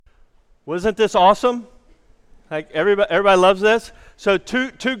Wasn't this awesome? Like everybody loves this. So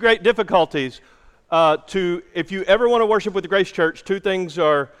two great difficulties. If you ever want to worship with the Grace Church, two things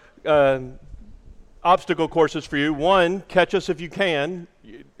are obstacle courses for you. One, catch us if you can.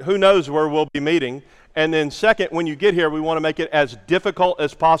 Who knows where we'll be meeting. And then second, when you get here, we want to make it as difficult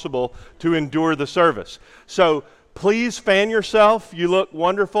as possible to endure the service. So please fan yourself. You look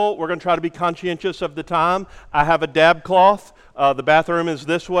wonderful. We're going to try to be conscientious of the time. I have a dab cloth. The bathroom is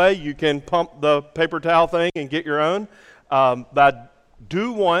this way. You can pump the paper towel thing and get your own. But I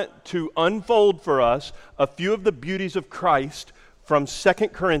do want to unfold for us a few of the beauties of Christ from 2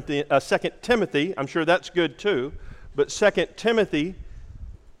 Timothy. I'm sure that's good too. But 2 Timothy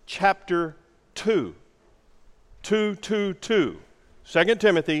chapter 2. 2. 2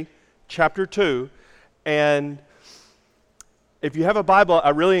 Timothy chapter 2. And if you have a Bible, I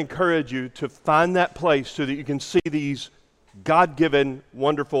really encourage you to find that place so that you can see these God-given,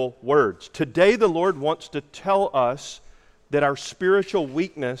 wonderful words. Today, the Lord wants to tell us that our spiritual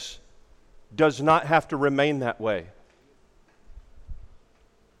weakness does not have to remain that way.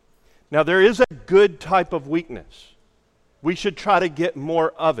 Now, there is a good type of weakness. We should try to get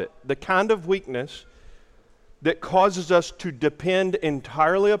more of it. The kind of weakness that causes us to depend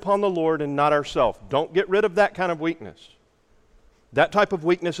entirely upon the Lord and not ourselves. Don't get rid of that kind of weakness. That type of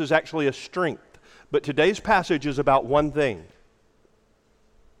weakness is actually a strength. But today's passage is about one thing.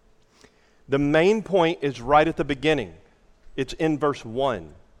 The main point is right at the beginning. It's in verse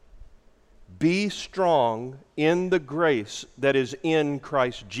 1. Be strong in the grace that is in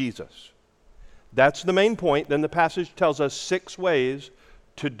Christ Jesus. That's the main point. Then the passage tells us 6 ways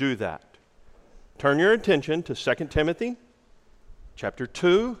to do that. Turn your attention to 2 Timothy chapter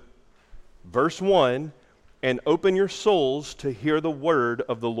 2, verse 1, and open your souls to hear the word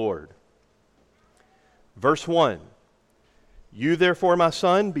of the Lord. Verse 1, you therefore, my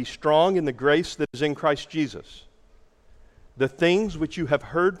son, be strong in the grace that is in Christ Jesus. The things which you have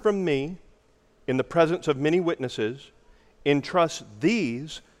heard from me in the presence of many witnesses, entrust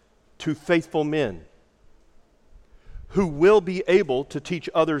these to faithful men who will be able to teach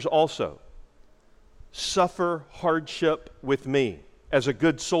others also. Suffer hardship with me as a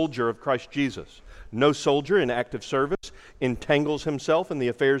good soldier of Christ Jesus. No soldier in active service entangles himself in the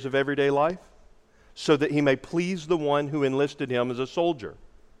affairs of everyday life, so that he may please the one who enlisted him as a soldier.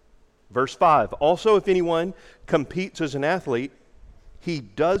 Verse 5, also if anyone competes as an athlete, he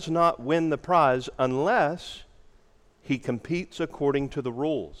does not win the prize unless he competes according to the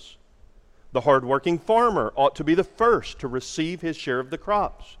rules. The hardworking farmer ought to be the first to receive his share of the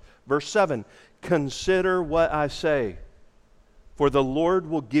crops. Verse 7, consider what I say, for the Lord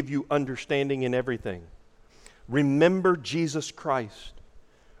will give you understanding in everything. Remember Jesus Christ,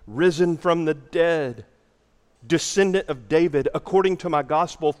 risen from the dead, descendant of David, according to my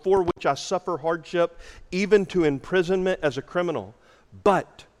gospel, for which I suffer hardship, even to imprisonment as a criminal.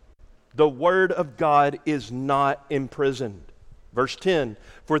 But the word of God is not imprisoned. Verse 10,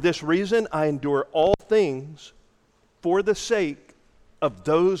 for this reason I endure all things for the sake of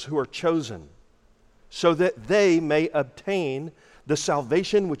those who are chosen, so that they may obtain the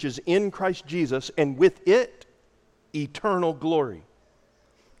salvation which is in Christ Jesus, and with it, eternal glory.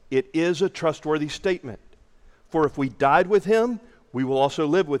 It is a trustworthy statement. For if we died with him, we will also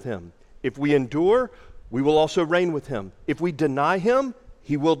live with him. If we endure, we will also reign with him. If we deny him,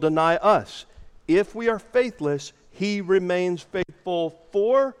 he will deny us. If we are faithless, he remains faithful,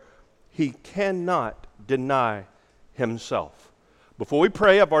 for he cannot deny himself. Before we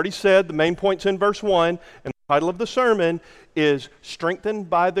pray, I've already said the main point's in verse 1, and the title of the sermon is Strengthened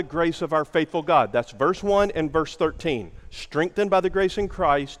by the Grace of Our Faithful God. That's verse 1 and verse 13. Strengthened by the grace in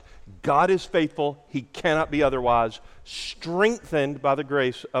Christ, God is faithful, he cannot be otherwise. Strengthened by the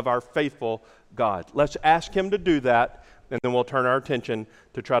grace of our faithful God. Let's ask him to do that, and then we'll turn our attention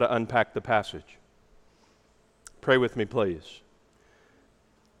to try to unpack the passage. Pray with me, please.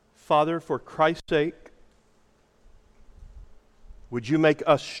 Father, for Christ's sake, would you make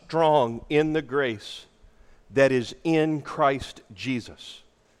us strong in the grace that is in Christ Jesus?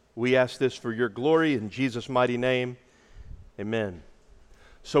 We ask this for your glory in Jesus' mighty name. Amen.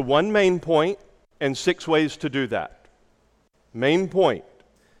 So one main point and 6 ways to do that. Main point,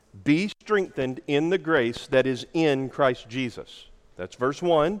 be strengthened in the grace that is in Christ Jesus. That's verse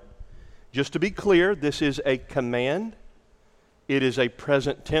 1. Just to be clear, this is a command. It is a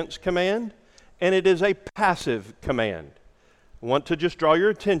present tense command, and it is a passive command. I want to just draw your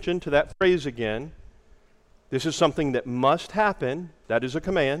attention to that phrase again. This is something that must happen. That is a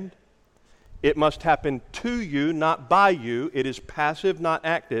command. It must happen to you, not by you. It is passive, not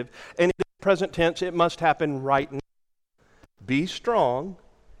active. And in the present tense, it must happen right now. Be strong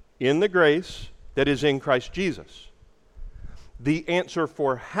in the grace that is in Christ Jesus. The answer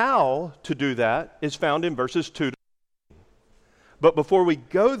for how to do that is found in verses 2 to 3. But before we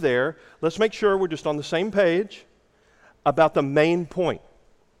go there, let's make sure we're just on the same page about the main point.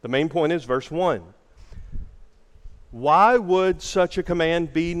 The main point is verse 1. Why would such a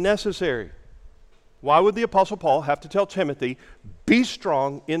command be necessary? Why would the Apostle Paul have to tell Timothy, be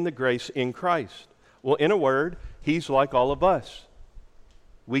strong in the grace in Christ? Well, in a word, he's like all of us.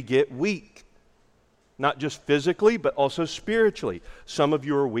 We get weak, not just physically, but also spiritually. Some of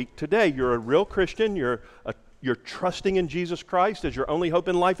you are weak today. You're a real Christian. You're trusting in Jesus Christ as your only hope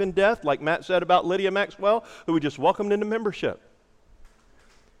in life and death, like Matt said about Lydia Maxwell, who we just welcomed into membership.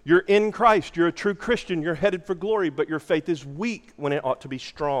 You're in Christ. You're a true Christian. You're headed for glory, but your faith is weak when it ought to be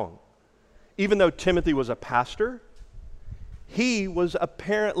strong. Even though Timothy was a pastor, he was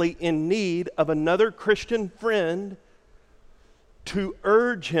apparently in need of another Christian friend to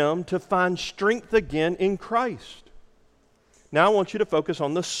urge him to find strength again in Christ. Now I want you to focus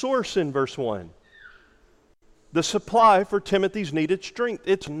on the source in verse 1. The supply for Timothy's needed strength.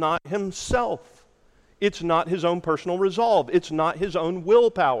 It's not himself. It's not his own personal resolve. It's not his own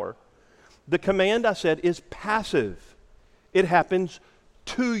willpower. The command, I said, is passive. It happens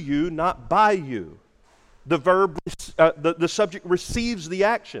to you, not by you. The verb, the subject receives the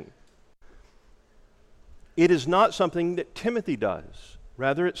action. It is not something that Timothy does.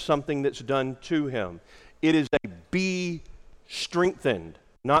 Rather, it's something that's done to him. It is a be strengthened,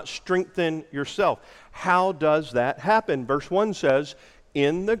 not strengthen yourself. How does that happen? Verse 1 says,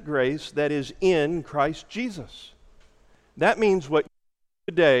 in the grace that is in Christ Jesus. That means what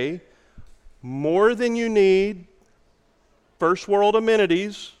you need today, more than you need first world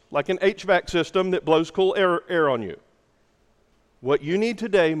amenities, like an HVAC system that blows cool air on you. What you need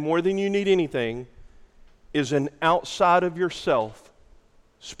today, more than you need anything, is an outside of yourself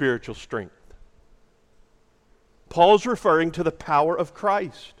spiritual strength. Paul's referring to the power of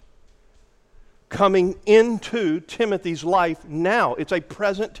Christ coming into Timothy's life now. It's a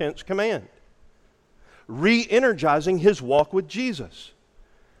present tense command. Re-energizing his walk with Jesus.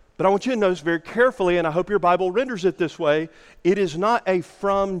 But I want you to notice very carefully, and I hope your Bible renders it this way, it is not a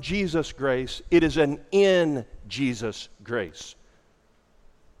from Jesus grace, it is an in Jesus grace.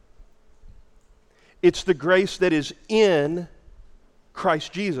 It's the grace that is in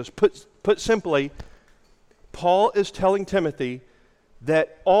Christ Jesus. Put simply, Paul is telling Timothy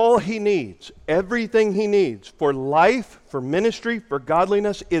that all he needs, everything he needs for life, for ministry, for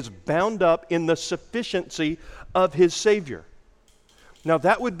godliness is bound up in the sufficiency of his Savior. Now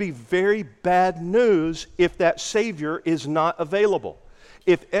that would be very bad news if that Savior is not available.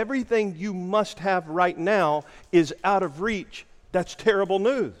 If everything you must have right now is out of reach, that's terrible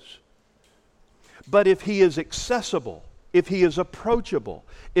news. But if he is accessible, if he is approachable,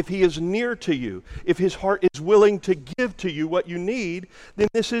 if he is near to you, if his heart is willing to give to you what you need, then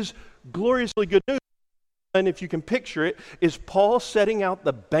this is gloriously good news. And if you can picture it, is Paul setting out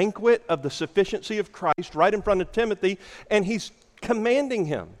the banquet of the sufficiency of Christ right in front of Timothy, and he's commanding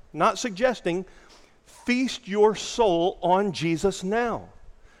him, not suggesting, feast your soul on Jesus now.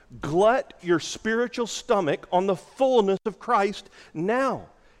 Glut your spiritual stomach on the fullness of Christ now.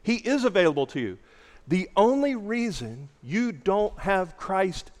 He is available to you. The only reason you don't have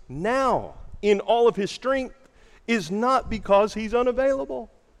Christ now in all of his strength is not because he's unavailable,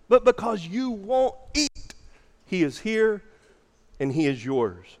 but because you won't eat. He is here and he is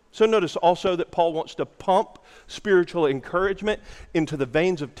yours. So notice also that Paul wants to pump spiritual encouragement into the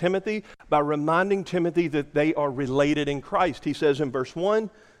veins of Timothy by reminding Timothy that they are related in Christ. He says in verse 1,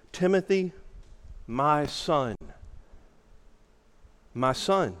 Timothy, my son. My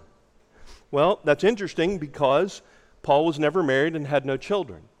son. Well, that's interesting because Paul was never married and had no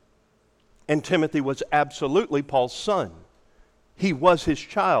children. And Timothy was absolutely Paul's son. He was his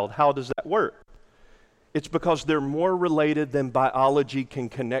child. How does that work? It's because they're more related than biology can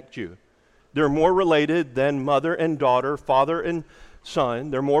connect you. They're more related than mother and daughter, father and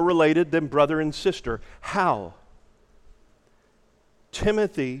son. They're more related than brother and sister. How?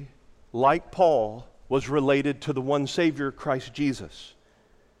 Timothy, like Paul, was related to the one Savior, Christ Jesus.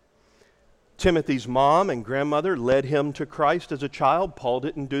 Timothy's mom and grandmother led him to Christ as a child. Paul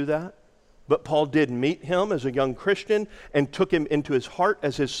didn't do that. But Paul did meet him as a young Christian and took him into his heart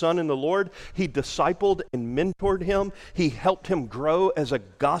as his son in the Lord. He discipled and mentored him. He helped him grow as a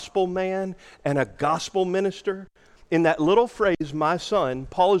gospel man and a gospel minister. In that little phrase, my son,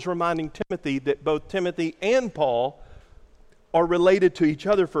 Paul is reminding Timothy that both Timothy and Paul are related to each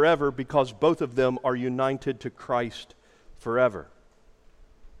other forever because both of them are united to Christ forever.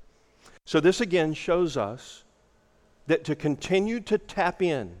 So this again shows us that to continue to tap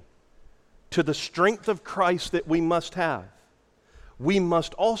in to the strength of Christ that we must have, we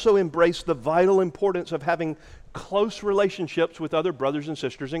must also embrace the vital importance of having close relationships with other brothers and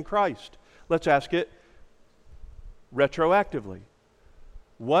sisters in Christ. Let's ask it retroactively.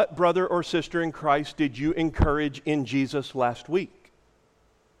 What brother or sister in Christ did you encourage in Jesus last week?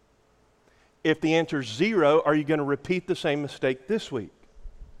 If the answer is 0, are you going to repeat the same mistake this week?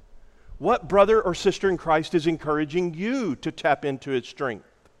 What brother or sister in Christ is encouraging you to tap into his strength?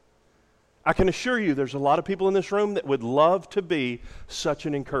 I can assure you there's a lot of people in this room that would love to be such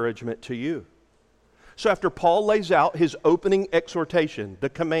an encouragement to you. So after Paul lays out his opening exhortation, the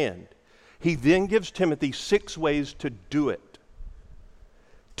command, he then gives Timothy 6 ways to do it,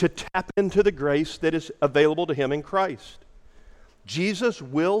 to tap into the grace that is available to him in Christ. Jesus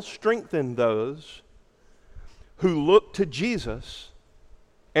will strengthen those who look to Jesus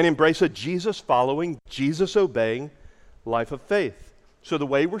and embrace a Jesus-following, Jesus-obeying life of faith. So the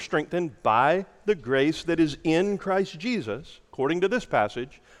way we're strengthened by the grace that is in Christ Jesus, according to this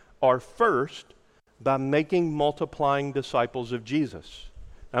passage, are first by multiplying disciples of Jesus.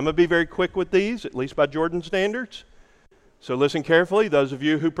 I'm going to be very quick with these, at least by Jordan standards. So listen carefully. Those of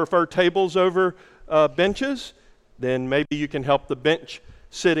you who prefer tables over benches, then maybe you can help the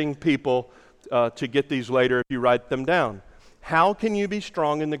bench-sitting people to get these later if you write them down. How can you be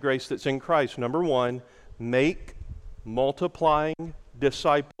strong in the grace that's in Christ? Number 1, make multiplying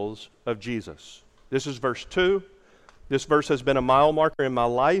disciples of Jesus. This is verse 2. This verse has been a mile marker in my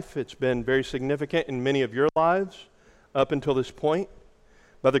life. It's been very significant in many of your lives up until this point.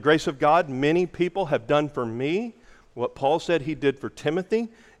 By the grace of God, many people have done for me what Paul said he did for Timothy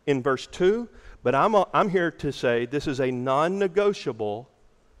in verse 2. But I'm here to say this is a non-negotiable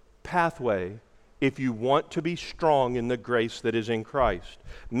pathway if you want to be strong in the grace that is in Christ.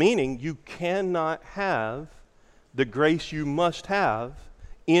 Meaning you cannot have the grace you must have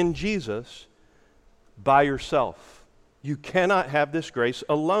in Jesus by yourself. You cannot have this grace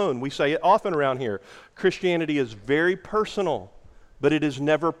alone. We say it often around here. Christianity is very personal, but it is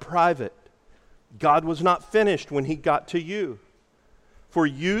never private. God was not finished when he got to you. For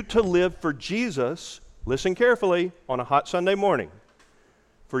you to live for Jesus, listen carefully on a hot Sunday morning.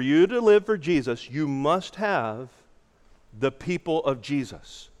 For you to live for Jesus, you must have the people of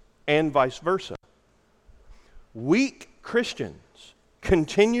Jesus and vice versa. Weak Christians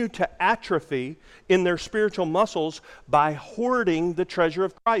continue to atrophy in their spiritual muscles by hoarding the treasure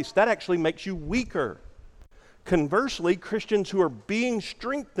of Christ. That actually makes you weaker. Conversely, Christians who are being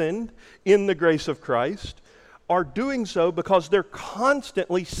strengthened in the grace of Christ are doing so because they're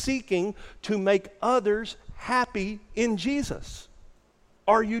constantly seeking to make others happy in Jesus.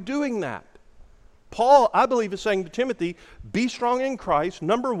 Are you doing that? Paul, I believe, is saying to Timothy, be strong in Christ,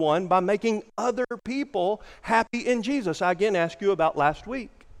 number 1, by making other people happy in Jesus. I again ask you about last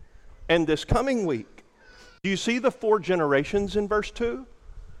week and this coming week. Do you see the 4 generations in verse 2?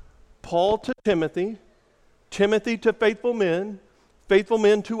 Paul to Timothy, Timothy to faithful men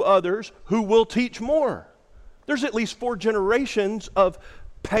to others who will teach more. There's at least 4 generations of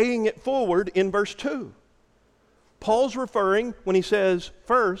paying it forward in verse 2. Paul's referring, when he says,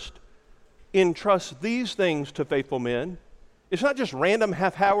 first, entrust these things to faithful men. It's not just random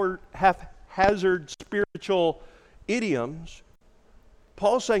haphazard spiritual idioms.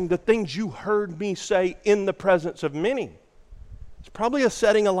 Paul's saying the things you heard me say in the presence of many. It's probably a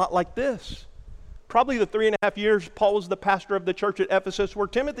setting a lot like this. Probably the 3.5 years Paul was the pastor of the church at Ephesus, where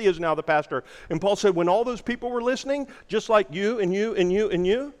Timothy is now the pastor. And Paul said, when all those people were listening, just like you and you and you and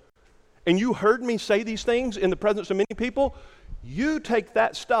you, and you heard me say these things in the presence of many people, you take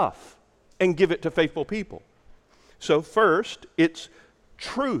that stuff and give it to faithful people. So first, it's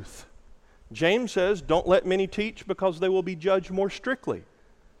truth. James says, don't let many teach because they will be judged more strictly.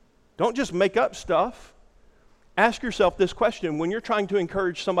 Don't just make up stuff. Ask yourself this question. When you're trying to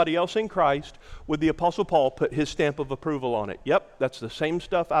encourage somebody else in Christ, would the Apostle Paul put his stamp of approval on it? Yep, that's the same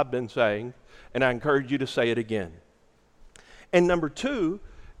stuff I've been saying, and I encourage you to say it again. And number 2,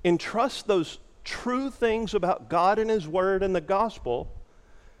 entrust those true things about God and his word and the gospel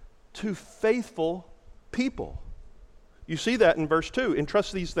to faithful people. You see that in verse 2.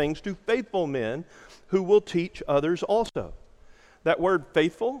 Entrust these things to faithful men who will teach others also. That word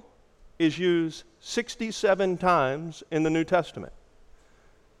faithful is used 67 times in the New Testament.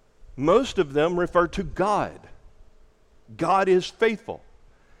 Most of them refer to God. God is faithful.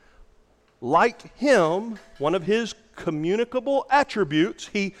 Like him, one of his communicable attributes,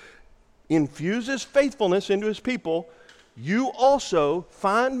 he infuses faithfulness into his people. You also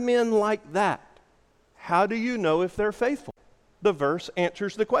find men like that. How do you know if they're faithful? The verse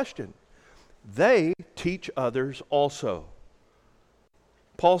answers the question. They teach others also.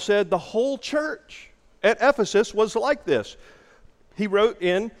 Paul said the whole church at Ephesus was like this. He wrote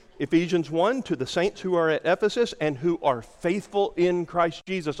in Ephesians 1 to the saints who are at Ephesus and who are faithful in Christ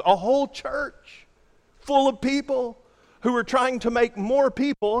Jesus. A whole church full of people who are trying to make more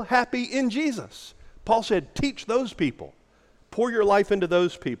people happy in Jesus. Paul said, teach those people. Pour your life into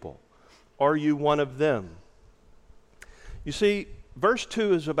those people. Are you one of them? You see, verse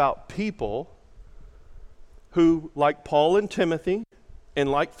 2 is about people who, like Paul and Timothy, and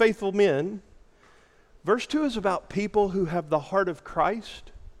like faithful men, verse 2 is about people who have the heart of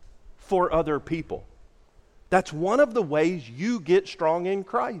Christ for other people. That's one of the ways you get strong in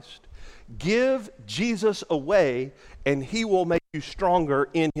Christ. Give Jesus away, and He will make you stronger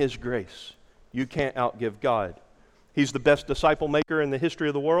in His grace. You can't outgive God. He's the best disciple maker in the history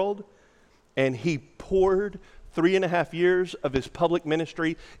of the world, and He poured 3.5 years of His public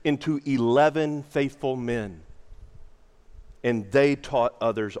ministry into 11 faithful men. And they taught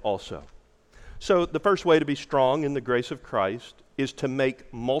others also. So the first way to be strong in the grace of Christ is to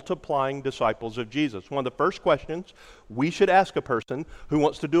make multiplying disciples of Jesus. One of the first questions we should ask a person who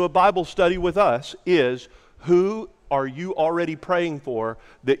wants to do a Bible study with us is, who are you already praying for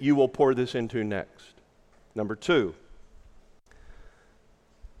that you will pour this into next? Number 2,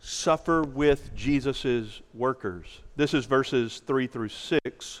 suffer with Jesus' workers. This is verses 3 through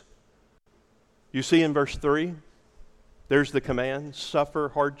 6. You see in verse 3, there's the command, suffer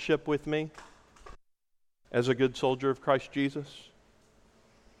hardship with me as a good soldier of Christ Jesus.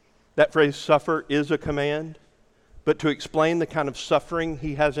 That phrase, suffer, is a command, but to explain the kind of suffering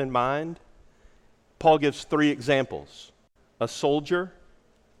he has in mind, Paul gives 3 examples: a soldier,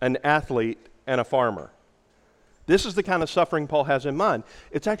 an athlete, and a farmer. This is the kind of suffering Paul has in mind.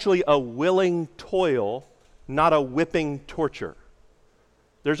 It's actually a willing toil, not a whipping torture.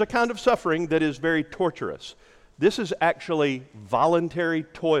 There's a kind of suffering that is very torturous. This is actually voluntary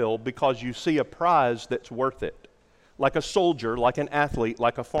toil because you see a prize that's worth it. Like a soldier, like an athlete,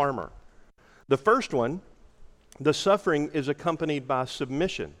 like a farmer. The first one, the suffering is accompanied by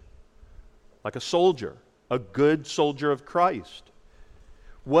submission. Like a soldier, a good soldier of Christ.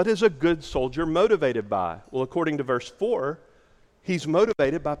 What is a good soldier motivated by? Well, according to verse 4, he's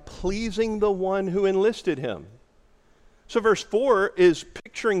motivated by pleasing the one who enlisted him. So verse 4 is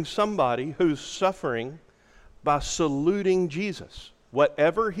picturing somebody who's suffering by saluting Jesus.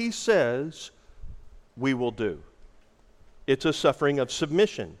 Whatever He says, we will do. It's a suffering of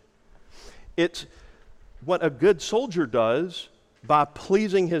submission. It's what a good soldier does by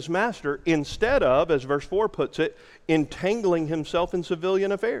pleasing his master instead of, as verse 4 puts it, entangling himself in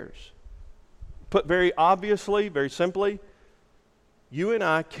civilian affairs. Put very obviously, very simply, you and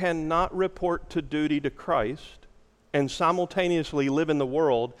I cannot report to duty to Christ and simultaneously live in the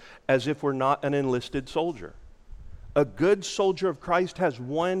world as if we're not an enlisted soldier. A good soldier of Christ has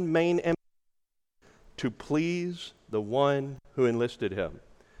one main aim: to please the one who enlisted him.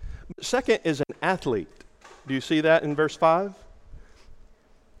 Second is an athlete. Do you see that in verse 5?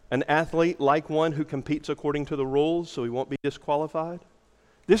 An athlete, like one who competes according to the rules, so he won't be disqualified.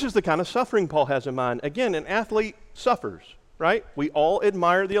 This is the kind of suffering Paul has in mind. Again, an athlete suffers, right? We all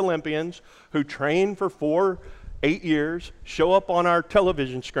admire the Olympians who train for 8 years, show up on our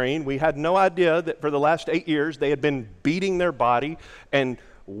television screen. We had no idea that for the last 8 years they had been beating their body and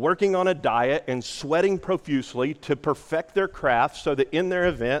working on a diet and sweating profusely to perfect their craft so that in their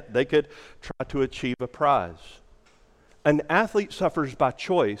event they could try to achieve a prize. An athlete suffers by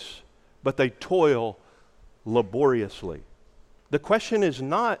choice, but they toil laboriously. The question is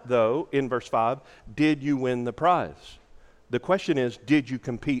not, though, in verse 5, did you win the prize? The question is, did you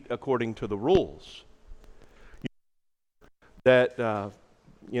compete according to the rules? That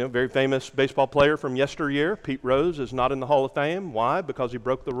very famous baseball player from yesteryear, Pete Rose, is not in the Hall of Fame. Why? Because he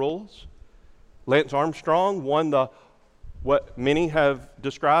broke the rules. Lance Armstrong won what many have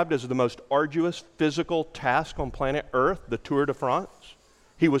described as the most arduous physical task on planet Earth, the Tour de France.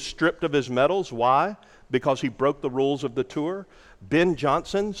 He was stripped of his medals. Why? Because he broke the rules of the Tour. Ben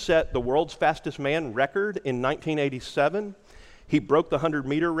Johnson set the world's fastest man record in 1987. He broke the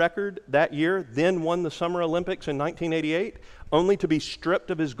 100-meter record that year, then won the Summer Olympics in 1988, only to be stripped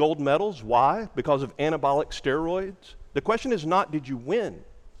of his gold medals. Why? Because of anabolic steroids. The question is not, did you win?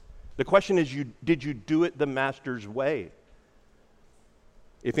 The question is, did you do it the master's way?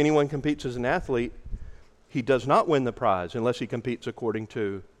 If anyone competes as an athlete, he does not win the prize unless he competes according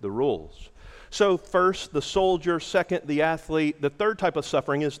to the rules. So first, the soldier. Second, the athlete. The third type of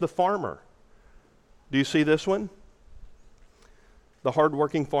suffering is the farmer. Do you see this one? The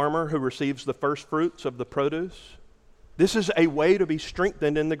hardworking farmer who receives the first fruits of the produce. This is a way to be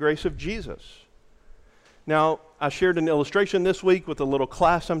strengthened in the grace of Jesus. Now, I shared an illustration this week with a little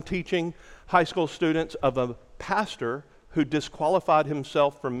class I'm teaching, high school students, of a pastor who disqualified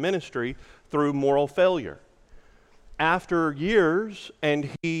himself from ministry through moral failure. After years, and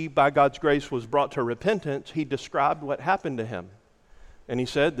he, by God's grace, was brought to repentance, he described what happened to him. And he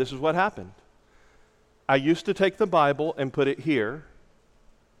said, this is what happened. I used to take the Bible and put it here,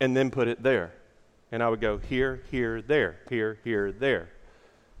 and then put it there. And I would go here, here, there, here, here, there.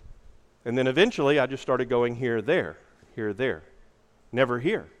 And then eventually I just started going here, there, never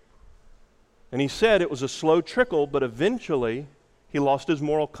here. And he said it was a slow trickle, but eventually he lost his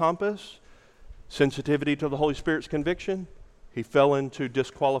moral compass, sensitivity to the Holy Spirit's conviction. He fell into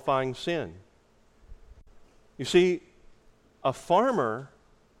disqualifying sin. You see, a farmer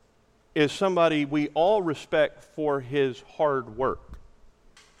is somebody we all respect for his hard work.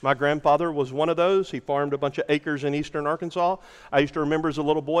 My grandfather was one of those. He farmed a bunch of acres in eastern Arkansas. I used to remember as a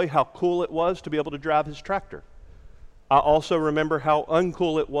little boy how cool it was to be able to drive his tractor. I also remember how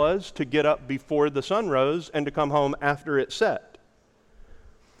uncool it was to get up before the sun rose and to come home after it set.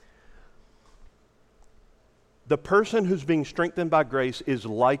 The person who's being strengthened by grace is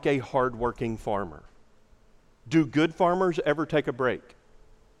like a hardworking farmer. Do good farmers ever take a break?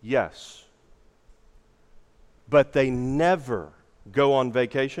 Yes. But they never go on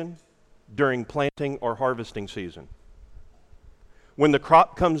vacation during planting or harvesting season. When the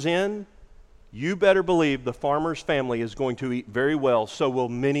crop comes in, you better believe the farmer's family is going to eat very well, so will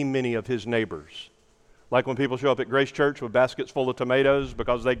many, many of his neighbors. Like when people show up at Grace Church with baskets full of tomatoes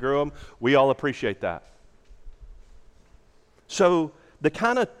because they grew them, we all appreciate that. So the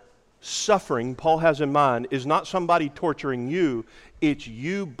kind of suffering Paul has in mind is not somebody torturing you, it's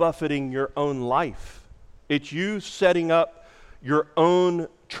you buffeting your own life. It's you setting up your own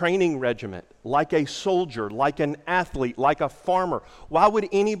training regiment, like a soldier, like an athlete, like a farmer. Why would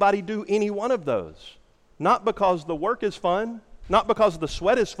anybody do any one of those? Not because the work is fun, not because the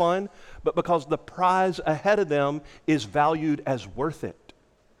sweat is fun, but because the prize ahead of them is valued as worth it.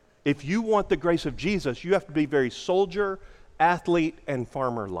 If you want the grace of Jesus, you have to be very soldier, athlete, and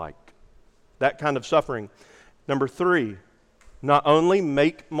farmer-like. That kind of suffering. Number 3, not only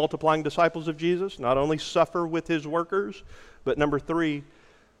make multiplying disciples of Jesus, not only suffer with his workers, but number 3,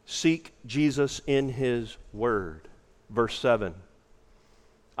 seek Jesus in his word. Verse 7.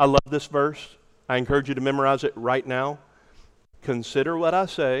 I love this verse. I encourage you to memorize it right now. Consider what I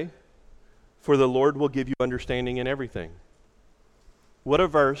say, for the Lord will give you understanding in everything. What a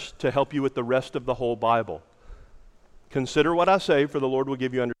verse to help you with the rest of the whole Bible. Consider what I say, for the Lord will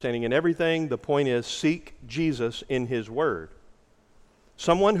give you understanding in everything. The point is, seek Jesus in his word.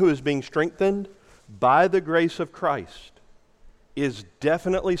 Someone who is being strengthened by the grace of Christ is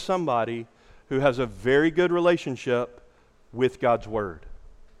definitely somebody who has a very good relationship with God's word.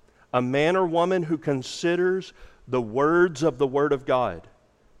 A man or woman who considers the words of the Word of God.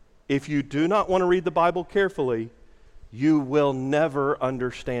 If you do not want to read the Bible carefully, you will never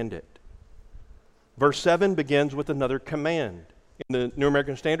understand it. Verse 7 begins with another command. In the New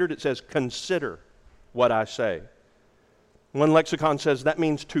American Standard, it says, consider what I say. One lexicon says that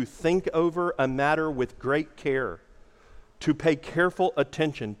means to think over a matter with great care, to pay careful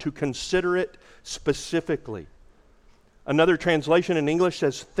attention, to consider it specifically. Another translation in English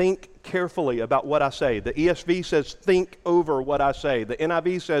says, think carefully about what I say. The ESV says, think over what I say. The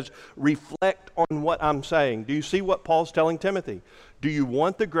NIV says, reflect on what I'm saying. Do you see what Paul's telling Timothy? Do you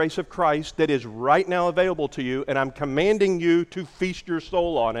want the grace of Christ that is right now available to you, and I'm commanding you to feast your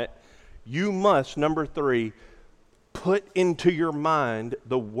soul on it? You must, number 3, put into your mind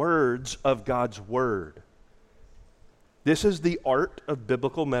the words of God's Word. This is the art of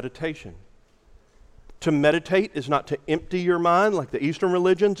biblical meditation. To meditate is not to empty your mind like the Eastern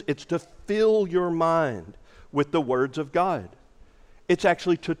religions. It's to fill your mind with the words of God. It's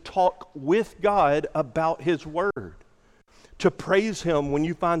actually to talk with God about His Word. To praise Him when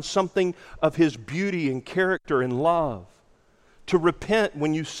you find something of His beauty and character and love. To repent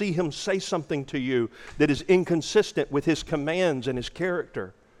when you see Him say something to you that is inconsistent with His commands and His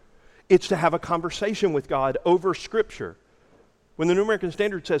character. It's to have a conversation with God over Scripture. When the New American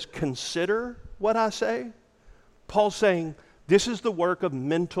Standard says, consider what I say, Paul's saying this is the work of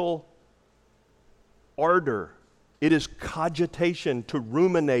mental ardor. It is cogitation, to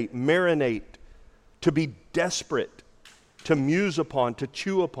ruminate, marinate, to be desperate, to muse upon, to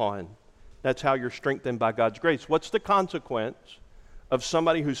chew upon. That's how you're strengthened by God's grace. What's the consequence of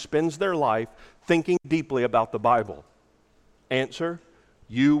somebody who spends their life thinking deeply about the Bible? Answer,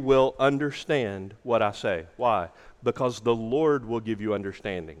 you will understand what I say. Why? Because the Lord will give you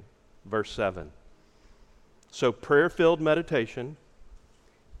understanding. Verse 7. So prayer-filled meditation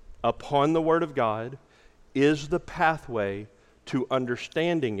upon the Word of God is the pathway to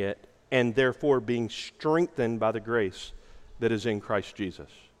understanding it and therefore being strengthened by the grace that is in Christ Jesus.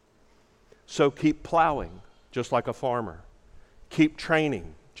 So keep plowing, just like a farmer. Keep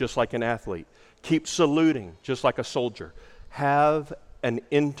training, just like an athlete. Keep saluting, just like a soldier. Have an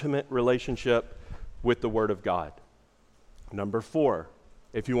intimate relationship with the Word of God. Number 4,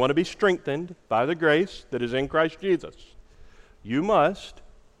 if you want to be strengthened by the grace that is in Christ Jesus, you must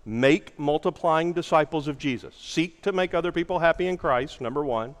make multiplying disciples of Jesus. Seek to make other people happy in Christ, number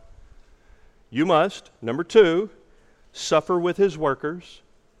 1. You must, number 2, suffer with His workers.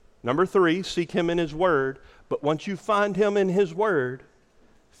 Number 3, seek Him in His Word. But once you find Him in His Word,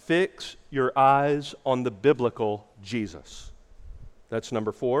 fix your eyes on the biblical Jesus. That's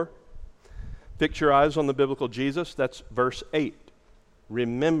number 4. Fix your eyes on the biblical Jesus. That's verse 8.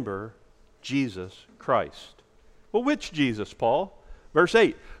 Remember Jesus Christ. Well, which Jesus, Paul? Verse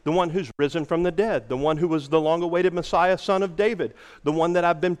 8, the one who's risen from the dead, the one who was the long-awaited Messiah, son of David, the one that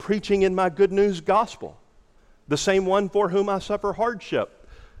I've been preaching in my good news gospel, the same one for whom I suffer hardship,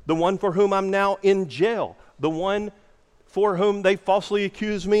 the one for whom I'm now in jail, the one for whom they falsely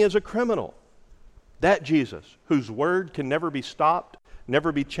accuse me as a criminal. That Jesus, whose word can never be stopped,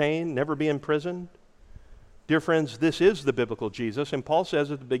 never be chained, never be imprisoned. Dear friends, this is the biblical Jesus, and Paul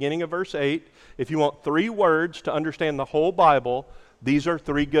says at the beginning of verse 8, if you want 3 words to understand the whole Bible, these are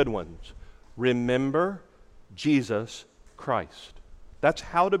 3 good ones. Remember Jesus Christ. That's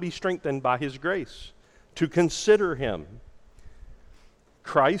how to be strengthened by His grace, to consider Him.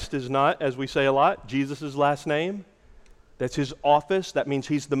 Christ is not, as we say a lot, Jesus' last name. That's His office. That means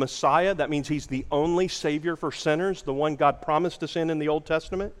He's the Messiah. That means He's the only Savior for sinners, the one God promised us in the Old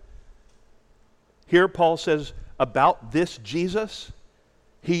Testament. Here Paul says about this Jesus,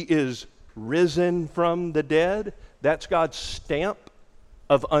 He is risen from the dead. That's God's stamp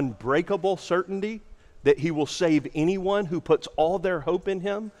of unbreakable certainty that He will save anyone who puts all their hope in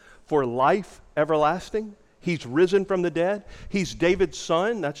Him for life everlasting. He's risen from the dead. He's David's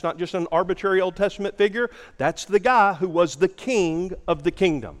son. That's not just an arbitrary Old Testament figure. That's the guy who was the king of the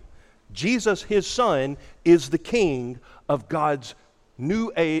kingdom. Jesus, His son, is the king of God's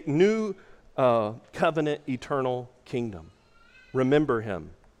new covenant eternal kingdom. Remember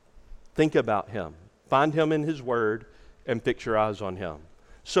Him. Think about Him. Find Him in His Word and fix your eyes on Him.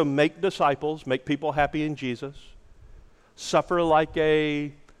 So make disciples, make people happy in Jesus. Suffer like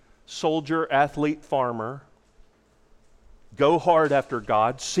a soldier, athlete, farmer. Go hard after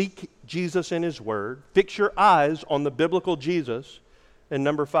God. Seek Jesus in His Word. Fix your eyes on the biblical Jesus. And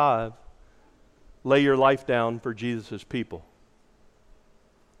number 5, lay your life down for Jesus' people.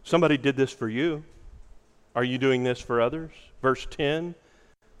 Somebody did this for you. Are you doing this for others? Verse 10,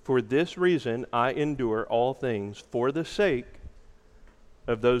 for this reason I endure all things for the sake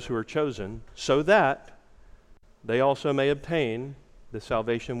of those who are chosen, so that they also may obtain the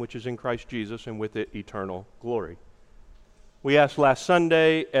salvation which is in Christ Jesus, and with it eternal glory. We asked last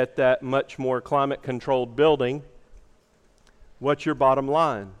Sunday at that much more climate-controlled building, what's your bottom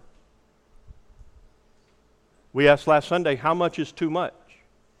line? We asked last Sunday, how much is too much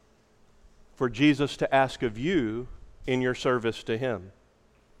for Jesus to ask of you in your service to Him?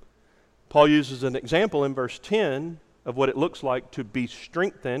 Paul uses an example in verse 10 of what it looks like to be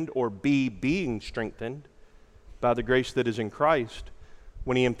strengthened or be being strengthened by the grace that is in Christ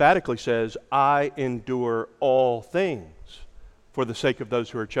when he emphatically says, I endure all things for the sake of those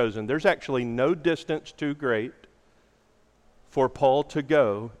who are chosen. There's actually no distance too great for Paul to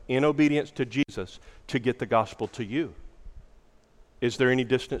go in obedience to Jesus to get the gospel to you. Is there any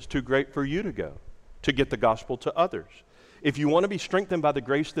distance too great for you to go to get the gospel to others? If you want to be strengthened by the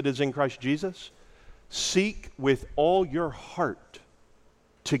grace that is in Christ Jesus, seek with all your heart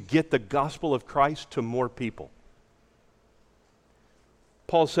to get the gospel of Christ to more people.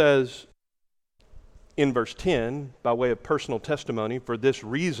 Paul says in verse 10, by way of personal testimony, for this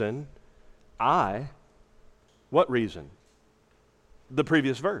reason, what reason? The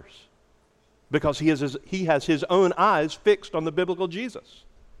previous verse. Because he has his own eyes fixed on the biblical Jesus.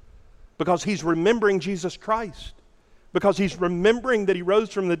 Because he's remembering Jesus Christ. Because he's remembering that He rose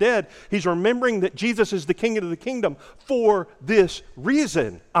from the dead. He's remembering that Jesus is the King of the kingdom. For this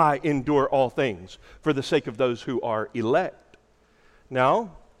reason, I endure all things for the sake of those who are elect.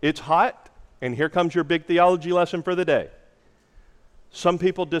 Now, it's hot, and here comes your big theology lesson for the day. Some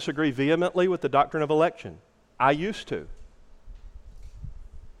people disagree vehemently with the doctrine of election. I used to.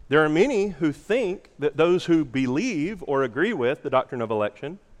 There are many who think that those who believe or agree with the doctrine of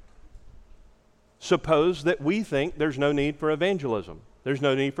election suppose that we think there's no need for evangelism. There's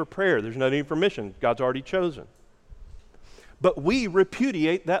no need for prayer. There's no need for mission. God's already chosen. But we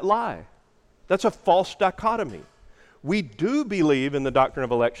repudiate that lie. That's a false dichotomy. We do believe in the doctrine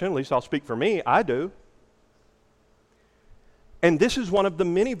of election, at least I'll speak for me, I do. And this is one of the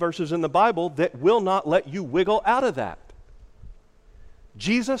many verses in the Bible that will not let you wiggle out of that.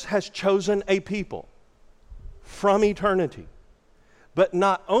 Jesus has chosen a people from eternity. But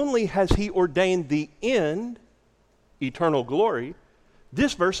not only has he ordained the end, eternal glory,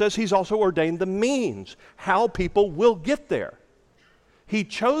 this verse says he's also ordained the means, how people will get there. He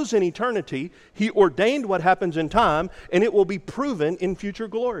chose in eternity, he ordained what happens in time, and it will be proven in future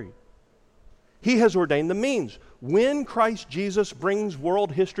glory. He has ordained the means. When Christ Jesus brings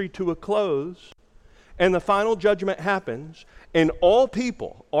world history to a close, and the final judgment happens, and all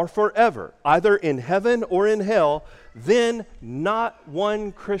people are forever, either in heaven or in hell, then not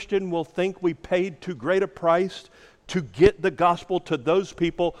one Christian will think we paid too great a price to get the gospel to those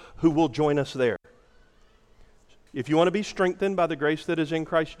people who will join us there. If you want to be strengthened by the grace that is in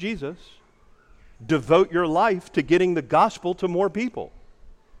Christ Jesus, devote your life to getting the gospel to more people.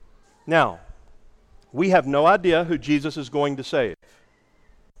 Now, we have no idea who Jesus is going to save.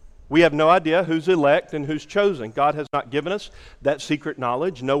 We have no idea who's elect and who's chosen. God has not given us that secret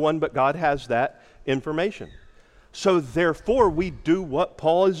knowledge. No one but God has that information. So therefore, we do what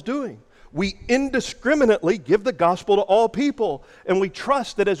Paul is doing. We indiscriminately give the gospel to all people, and we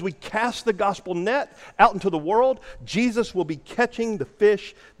trust that as we cast the gospel net out into the world, Jesus will be catching the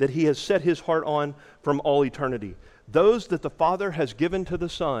fish that he has set his heart on from all eternity. Those that the Father has given to the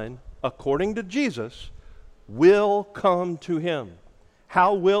Son, according to Jesus, will come to him.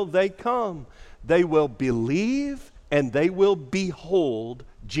 How will they come? They will believe and they will behold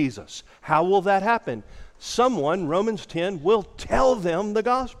Jesus. How will that happen? Someone, Romans 10, will tell them the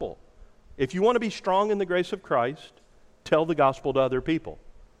gospel. If you want to be strong in the grace of Christ, tell the gospel to other people.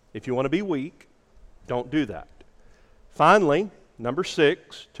 If you want to be weak, don't do that. Finally, number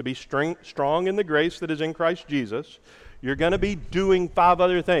 6, to be strong in the grace that is in Christ Jesus, you're going to be doing 5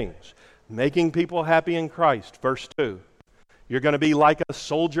 other things. Making people happy in Christ, verse 2. You're going to be like a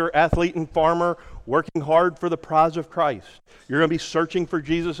soldier, athlete, and farmer working hard for the prize of Christ. You're going to be searching for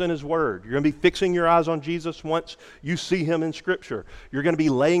Jesus in his word. You're going to be fixing your eyes on Jesus once you see him in Scripture. You're going to be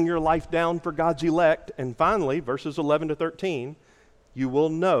laying your life down for God's elect. And finally, verses 11 to 13, you will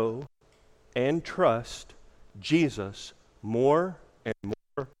know and trust Jesus more and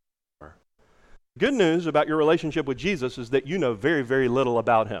more. Good news about your relationship with Jesus is that you know very, very little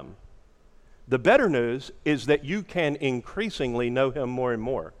about him. The better news is that you can increasingly know him more and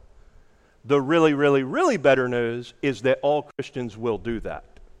more. The really, really, really better news is that all Christians will do that.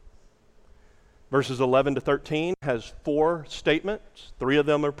 Verses 11 to 13 has 4 statements. 3 of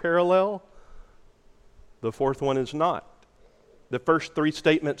them are parallel. The 4th one is not. The first 3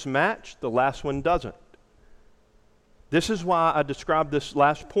 statements match. The last one doesn't. This is why I describe this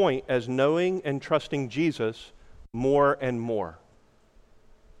last point as knowing and trusting Jesus more and more.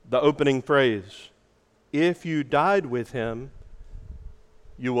 The opening phrase, if you died with him,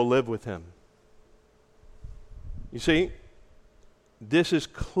 you will live with him. You see, this is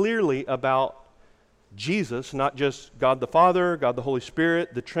clearly about Jesus, not just God the Father, God the Holy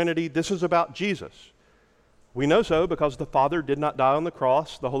Spirit, the Trinity. This is about Jesus. We know so because the Father did not die on the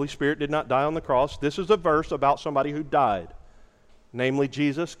cross. The Holy Spirit did not die on the cross. This is a verse about somebody who died, namely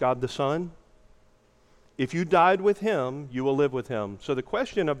Jesus, God the Son. If you died with him, you will live with him. So the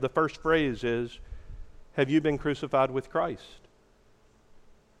question of the first phrase is, have you been crucified with Christ?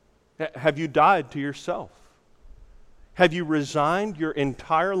 Have you died to yourself? Have you resigned your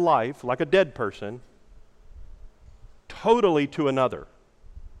entire life, like a dead person, totally to another?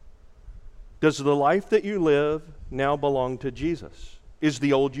 Does the life that you live now belong to Jesus? Is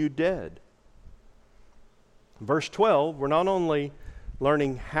the old you dead? Verse 12, we're not only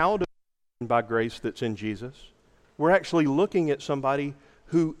learning how to by grace that's in Jesus, we're actually looking at somebody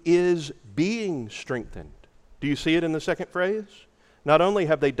who is being strengthened. Do you see it in the second phrase? Not only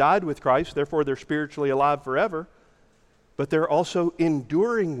have they died with Christ, therefore they're spiritually alive forever, but they're also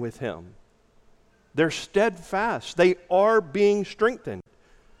enduring with him. They're steadfast. They are being strengthened.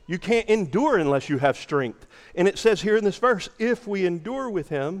 You can't endure unless you have strength. And it says here in this verse, if we endure with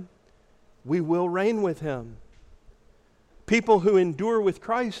him, we will reign with him. People who endure with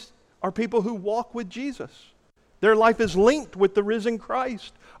Christ are people who walk with Jesus. Their life is linked with the risen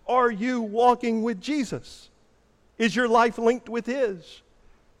Christ. Are you walking with Jesus? Is your life linked with his?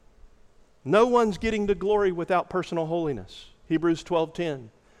 No one's getting to glory without personal holiness. Hebrews 12:10.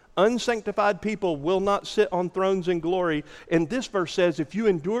 Unsanctified people will not sit on thrones in glory. And this verse says, if you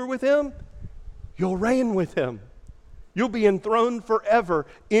endure with him, you'll reign with him. You'll be enthroned forever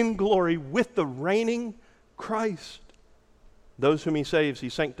in glory with the reigning Christ. Those whom he saves, he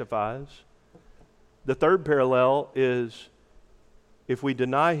sanctifies. The third parallel is if we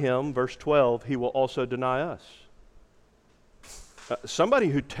deny him, verse 12, he will also deny us. Somebody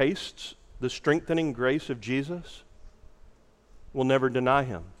who tastes the strengthening grace of Jesus will never deny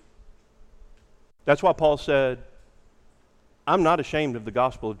him. That's why Paul said, I'm not ashamed of the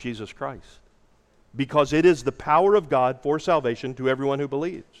gospel of Jesus Christ, because it is the power of God for salvation to everyone who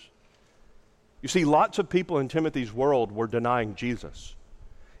believes. You see, lots of people in Timothy's world were denying Jesus.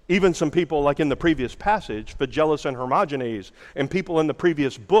 Even some people, like in the previous passage, Phygellus and Hermogenes, and people in the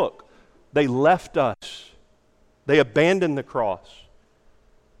previous book, they left us. They abandoned the cross.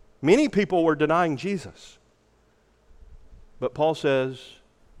 Many people were denying Jesus. But Paul says,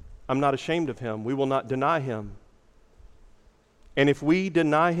 I'm not ashamed of him. We will not deny him. And if we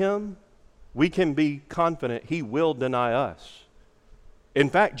deny him, we can be confident he will deny us. In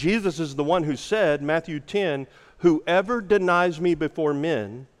fact, Jesus is the one who said, Matthew 10, whoever denies me before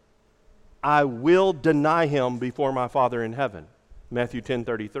men, I will deny him before my Father in heaven. Matthew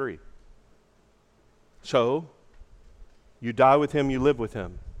 10:33. So, you die with him, you live with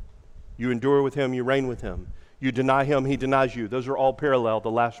him. You endure with him, you reign with him. You deny him, he denies you. Those are all parallel.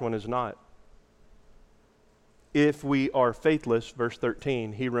 The last one is not. If we are faithless, verse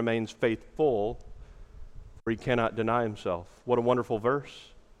 13, he remains faithful, for he cannot deny himself. What a wonderful verse.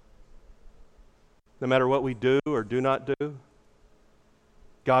 No matter what we do or do not do,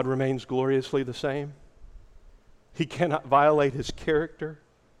 God remains gloriously the same. He cannot violate his character.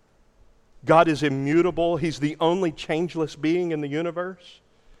 God is immutable. He's the only changeless being in the universe.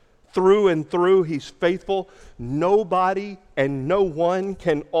 Through and through, he's faithful. Nobody and no one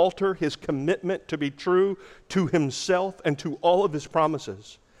can alter his commitment to be true to himself and to all of his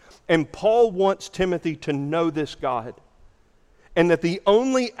promises. And Paul wants Timothy to know this God, and that the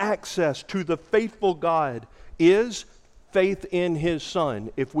only access to the faithful God is faith in his Son.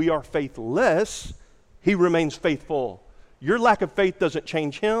 If we are faithless, he remains faithful. Your lack of faith doesn't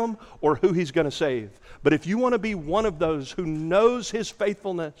change him or who he's going to save. But if you want to be one of those who knows his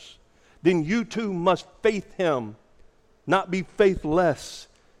faithfulness, then you too must faith him, not be faithless,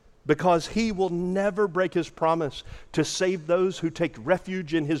 because he will never break his promise to save those who take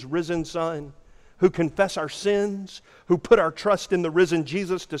refuge in his risen Son, who confess our sins, who put our trust in the risen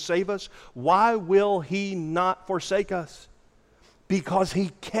Jesus to save us. Why will he not forsake us? Because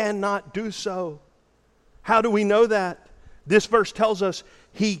he cannot do so. How do we know that? This verse tells us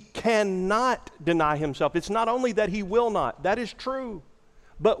he cannot deny himself. It's not only that he will not, that is true.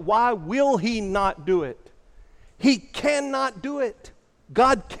 But why will he not do it? He cannot do it.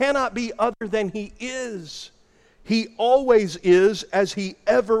 God cannot be other than he is. He always is as he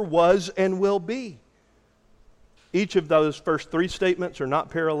ever was and will be. Each of those first three statements are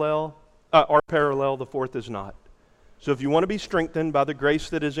parallel. The fourth is not. So if you want to be strengthened by the grace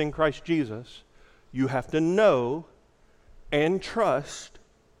that is in Christ Jesus, you have to know and trust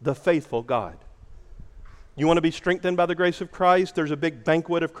the faithful God. You want to be strengthened by the grace of Christ? There's a big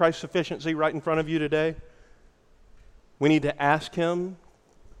banquet of Christ's sufficiency right in front of you today. We need to ask him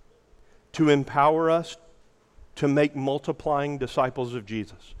to empower us to make multiplying disciples of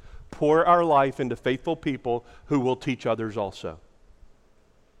Jesus. Pour our life into faithful people who will teach others also.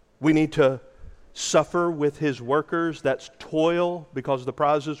 We need to suffer with his workers. That's toil, because the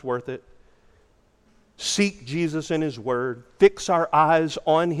prize is worth it. Seek Jesus in his word. Fix our eyes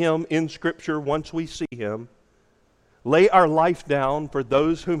on him in Scripture once we see him. Lay our life down for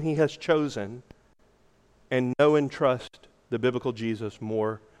those whom he has chosen. And know and trust the biblical Jesus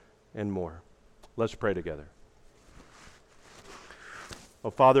more and more. Let's pray together.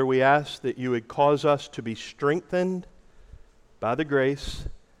 Oh, Father, we ask that you would cause us to be strengthened by the grace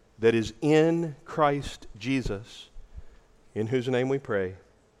that is in Christ Jesus, in whose name we pray.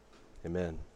 Amen.